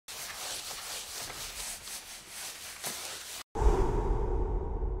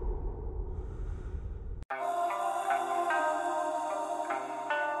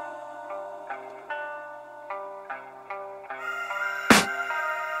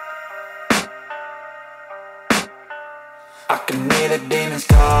I can hear the demons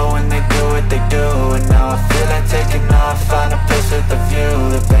call when they do what they do. And now I feel like taking off, find a place with a view.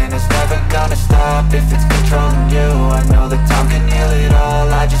 The pain is never gonna stop if it's controlling you. I know that time can heal it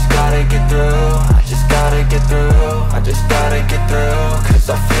all, I just gotta get through. I just gotta get through, I just gotta get through. Cause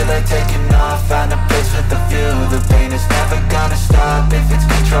I feel like taking off, find a place with a view. The pain is never gonna stop if it's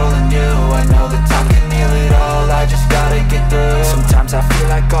controlling you. I know that time can heal it all, I just gotta get through. Sometimes I feel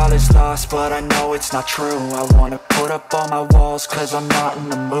like all is lost, but I know it's not true. I wanna put up all my walls cause I'm not in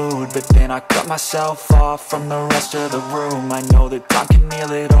the mood, but then I cut myself off from the rest of the room. I know that time can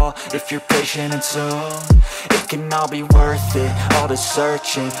heal it all if you're patient and soon. It can all be worth it, all the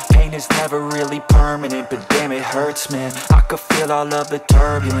searching. Pain is never really permanent, but damn it hurts, man. I could feel all of the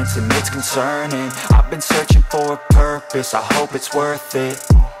turbulence and it's concerning. I've been searching for a purpose, I hope it's worth it.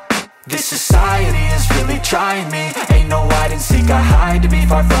 This society is really trying me. Ain't no hide and seek, I hide to be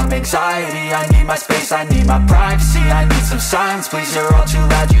far from anxiety. I need my space, I need my privacy. I need some silence, please, you're all too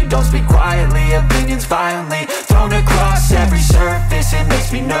loud. You don't speak quietly, opinions violently thrown across every surface. It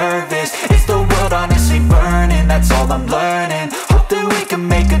makes me nervous, it's the world honestly burning. That's all I'm learning, hope that we can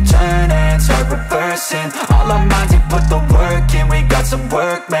make a turn and start reversing. All our minds, we put the work in, we got some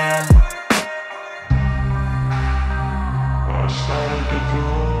work, man. I started to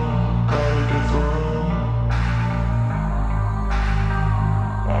grow.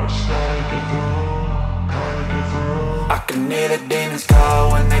 I can hear the demons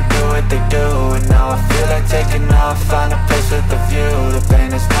call when they do what they do. And now I feel like taking off, find a place with a view. The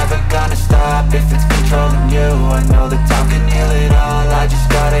pain is never gonna stop if it's controlling you. I know that time can heal it all, I just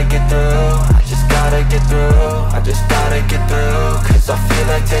gotta get through. I just gotta get through, I just gotta get through. Cause I feel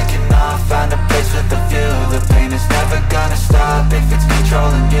like taking off, find a place with a view. The pain is never gonna stop if it's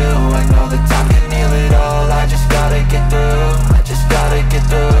controlling you. I know that time can heal it all, I just gotta get through. I just gotta get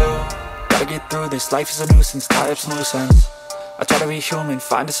through. Gotta get through this, life is a nuisance, tie up some loose ends. I try to be human,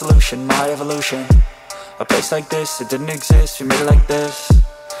 find a solution, my evolution. A place like this, it didn't exist, we made it like this.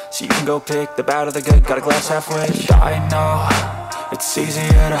 So you can go pick the bad or the good, got a glass halfway. I know, it's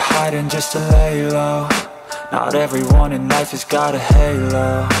easier to hide than just to lay low. Not everyone in life has got a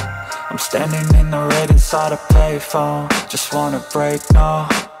halo. I'm standing in the red inside a payphone, just wanna break, no.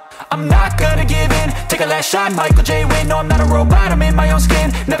 I'm not gonna give in, take a last shot, Michael J. Win. No, I'm not a robot, I'm in my own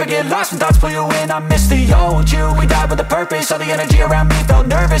skin. Never get lost when thoughts pull you in. I miss the old you, we died with a purpose. All the energy around me felt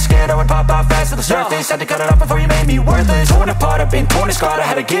nervous, scared I would pop off fast to the surface. Had to cut it off before you made me worthless. Torn apart, I've been torn and scarred. I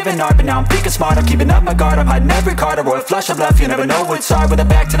had a given art, but now I'm thinking smart. I'm keeping up my guard, I'm hiding every card. A royal flush of left, you never know what's hard. With a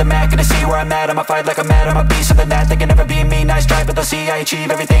back to the mat, gonna see where I'm at. I'ma fight like I'm mad, I'm a beast of the net. They can never be me, nice try, but they'll see I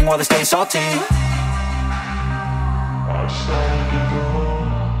achieve everything while they stay salty. I started to go.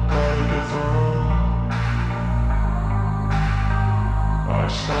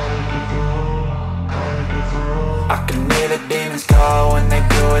 I can hear the demons call when they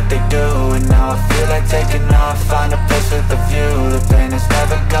do what they do. And now I feel like taking off, find a place with a view. The pain is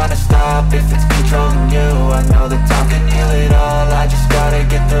never gonna stop if it's controlling you. I know that time can heal it all, I just gotta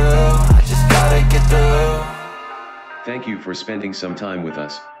get through. I just gotta get through. Thank you for spending some time with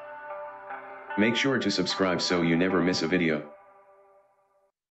us. Make sure to subscribe so you never miss a video.